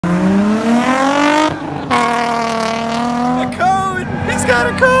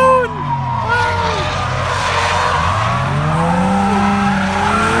got a cone!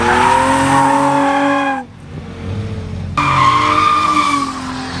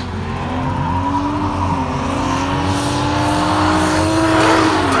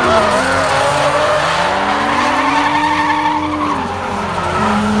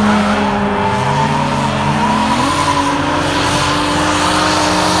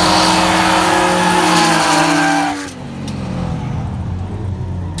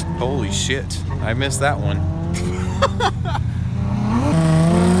 Holy shit, I missed that one. As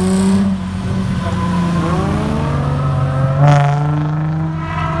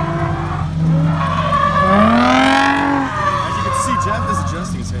you can see, Jeff is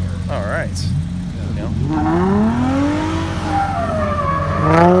adjusting his hair. All right. You know.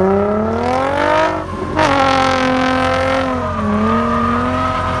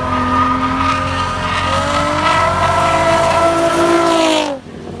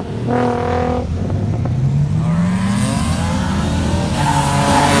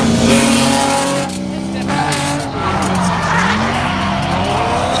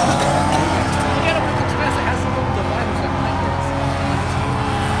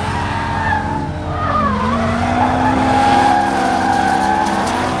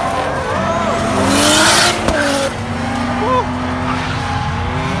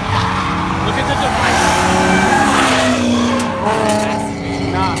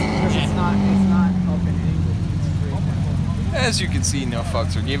 As you can see, no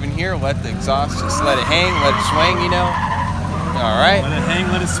fucks are given here. Let the exhaust, just let it hang, let it swing, you know. All right. Let it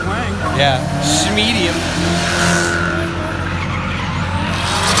hang, let it swing. Yeah, medium.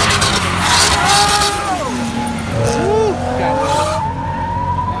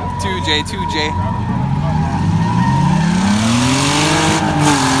 2J, 2J.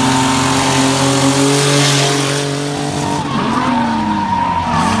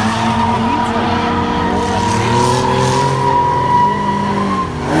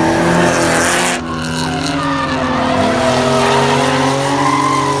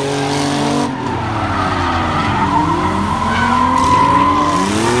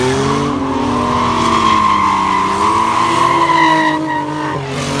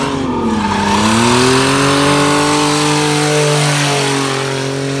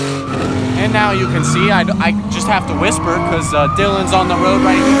 Now you can see, I just have to whisper because Dylan's on the road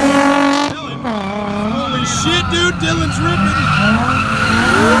right here. Dylan. Holy shit, dude, Dylan's ripping.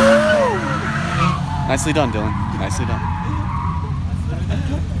 Nicely done, Dylan. Nicely done.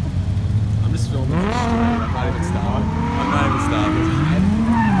 I'm just filming. I'm not even stopping. I'm not even stopping.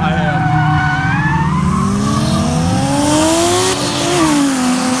 I am.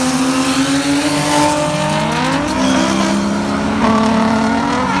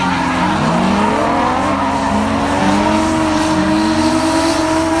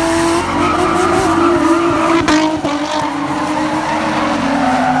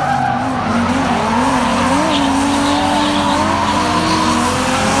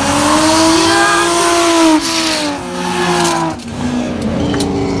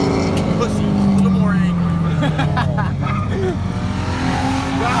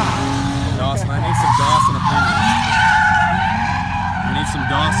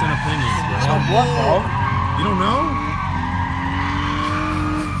 What, bro? You don't know?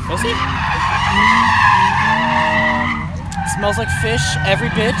 Does he? Smells like fish, every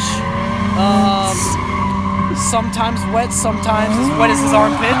bitch. Sometimes wet, sometimes as wet as his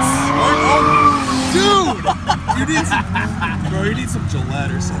armpits. Oh, dude! You need some, bro, you need some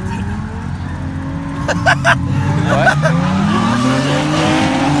Gillette or something. What?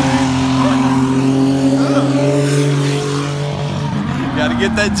 Gotta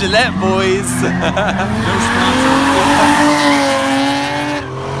get that Gillette, boys. No sponsor.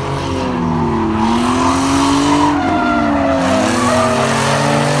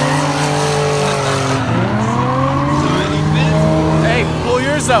 Hey, pull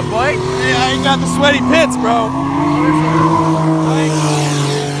yours up, boy. Hey, I ain't got the sweaty pits, bro.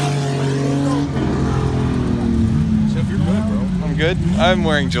 Jeff, you're good, bro. I'm good. I'm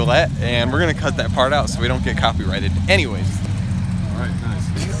wearing Gillette, and we're gonna cut that part out so we don't get copyrighted. Anyways. Alright, nice.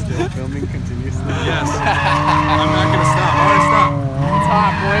 Still filming continuously. Yes. I'm not gonna stop. I already stopped. It's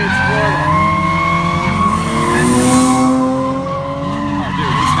hot, boy. It's Florida. Oh,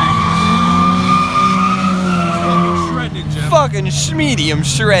 dude, he's hanging. Fucking shredding, Jeff. Fucking medium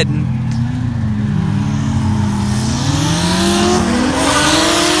shredding.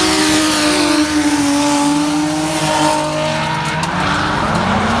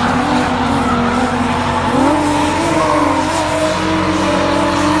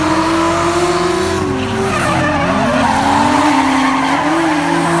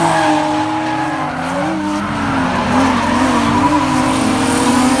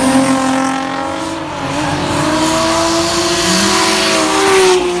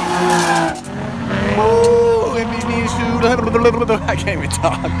 I can't even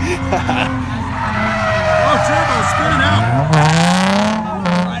talk. Oh, turbo spinning out.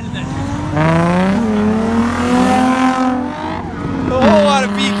 A whole lot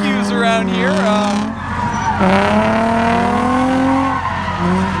of VQs around here.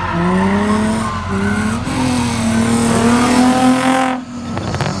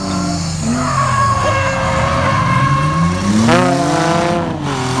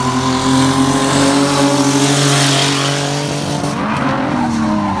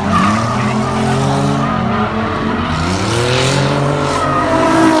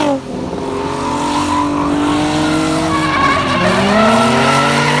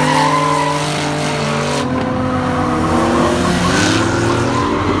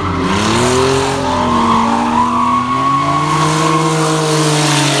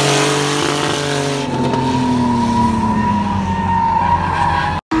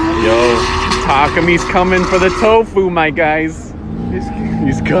 Takami's coming for the tofu, my guys.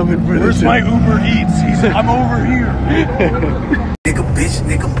 He's coming for the tofu. Where's my Uber Eats? I'm over here. Nigga bitch,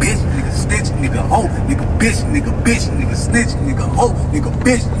 nigga snitch, nigga hoe, nigga bitch, nigga snitch, nigga hoe, nigga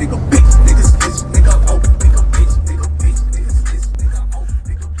bitch, nigga